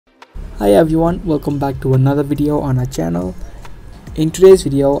Hi everyone, welcome back to another video on our channel. In today's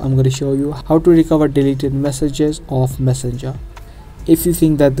video, I'm going to show you how to recover deleted messages off Messenger. If you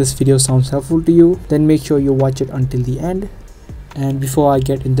think that this video sounds helpful to you, then make sure you watch it until the end. And before I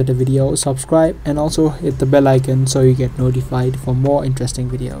get into the video, subscribe and also hit the bell icon so you get notified for more interesting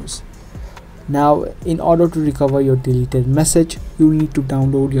videos. Now, in order to recover your deleted message, you need to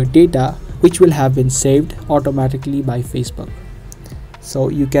download your data, which will have been saved automatically by Facebook. So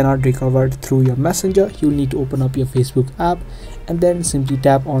you cannot recover it through your Messenger. You need to open up your Facebook app and then simply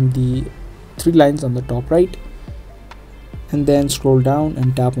tap on the three lines on the top right, and then scroll down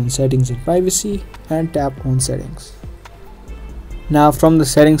and tap on settings and privacy and tap on settings. Now from the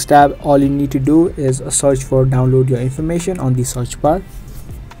settings tab, all you need to do is search for download your information on the search bar.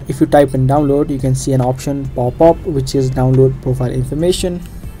 If you type in download, you can see an option pop up which is download profile information.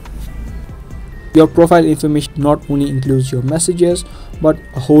 Your profile information not only includes your messages but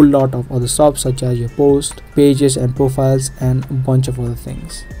a whole lot of other stuff such as your posts, pages and profiles and a bunch of other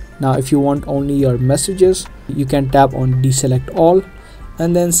things. Now if you want only your messages, you can tap on deselect all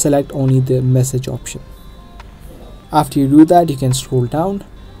and then select only the message option. After you do that, you can scroll down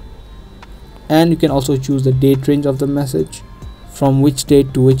and you can also choose the date range of the message, from which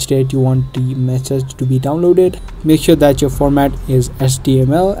date to which date you want the message to be downloaded. Make sure that your format is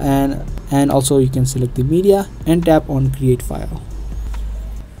HTML and also you can select the media and tap on create file.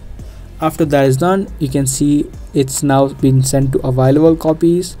 After that is done, you can see it's now been sent to available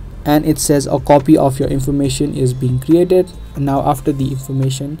copies and it says a copy of your information is being created. Now after the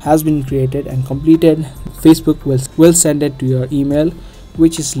information has been created and completed, Facebook will send it to your email,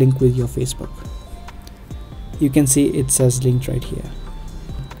 which is linked with your Facebook. You can see it says linked right here.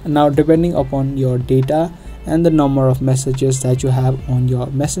 Now depending upon your data and the number of messages that you have on your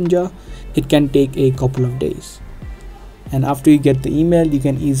Messenger, it can take a couple of days. And after you get the email, you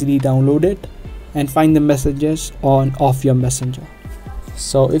can easily download it and find the messages off your Messenger.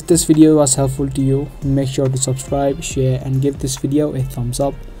 So if this video was helpful to you, make sure to subscribe, share and give this video a thumbs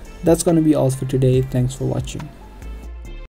up. That's going to be all for today. Thanks for watching.